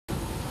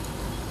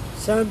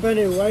Sam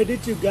Panday, why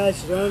did you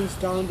guys run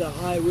down the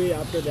highway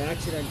after the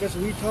accident? Because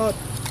we thought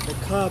the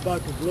car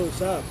about to blow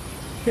up.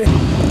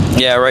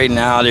 Yeah, right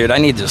now, dude, I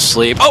need to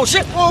sleep. Oh,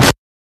 shit!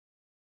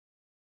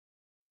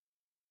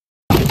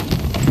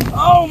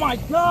 Oh my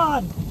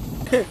god!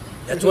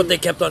 That's what they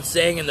kept on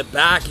saying in the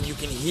back, and you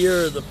can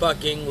hear the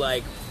fucking,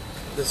 like,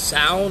 the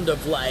sound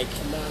of, like,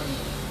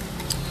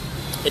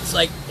 it's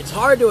like, it's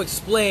hard to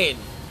explain.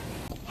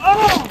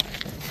 Oh!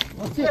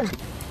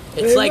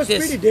 It's like this. It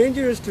was pretty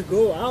dangerous to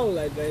go out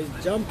like that,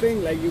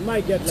 jumping, like you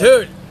might get. Like,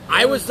 dude,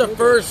 I was the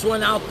first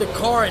one out the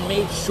car and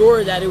made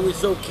sure that it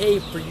was okay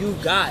for you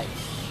guys.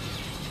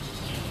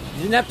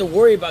 You didn't have to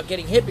worry about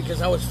getting hit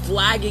because I was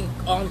flagging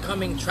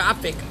oncoming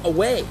traffic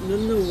away.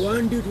 No,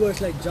 one dude was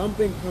like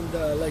jumping from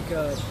the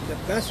the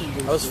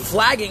passenger. I was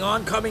flagging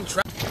oncoming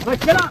traffic.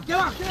 Like, get out! Get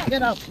out!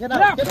 Get out! Get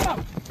out! Get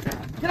out!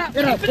 Get out!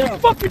 Get out! What the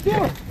fuck you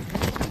doing?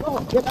 Oh,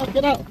 get out!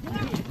 Get out!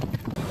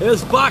 It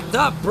was fucked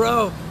up,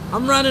 bro.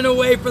 I'm running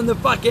away from the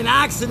fucking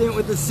accident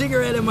with a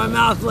cigarette in my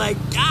mouth like,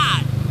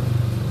 God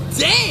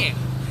damn.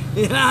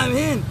 You know what I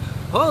mean?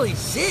 Holy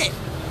shit.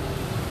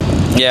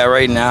 Yeah,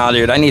 right now,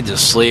 dude, I need to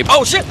sleep.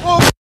 Oh, shit. Oh.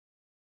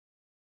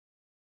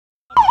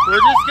 We're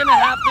just gonna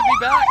have to be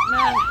back,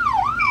 man.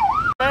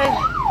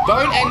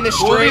 Don't end the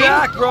stream. We'll be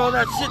back, bro.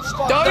 That shit's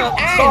fucked up.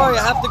 I'm sorry,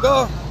 I have to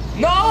go.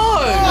 No.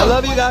 I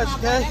love you guys,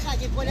 okay?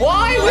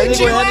 Why would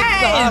you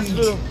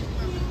end?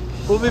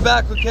 We'll be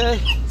back, okay?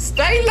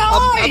 Stay live!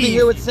 I'll be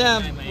here with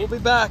Sam. We'll be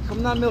back.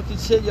 I'm not milking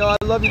shit, y'all.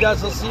 I love you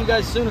guys. I'll see you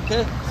guys soon,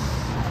 okay?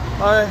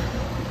 Alright.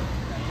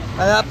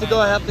 I have to go.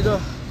 I have to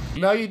go.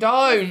 No, you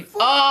don't.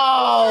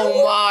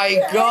 Oh my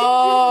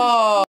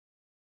god!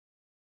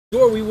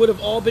 Sure, we would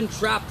have all been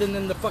trapped and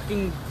then the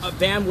fucking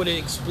van would have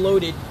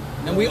exploded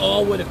and we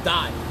all would have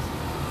died.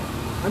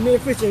 I mean,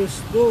 if it's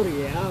exploded,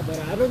 yeah, but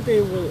I don't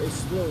think it will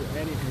explode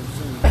anytime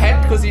soon.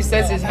 Head, because he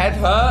says his head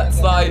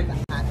hurts, like...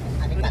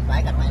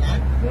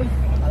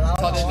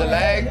 Touch the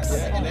legs,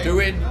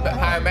 doing the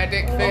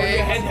paramedic thing.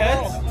 Your head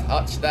hurts?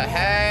 Touch the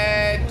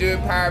head, doing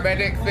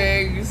paramedic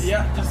things.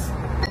 Yeah, just...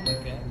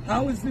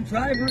 How is the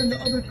driver in the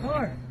other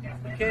car?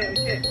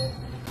 Okay.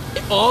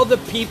 All the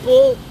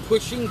people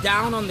pushing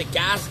down on the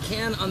gas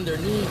can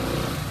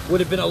underneath would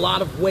have been a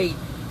lot of weight.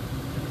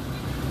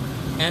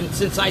 And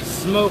since I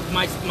smoke,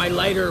 my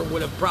lighter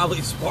would have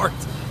probably sparked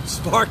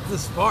the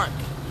spark.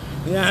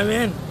 You know what I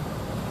mean?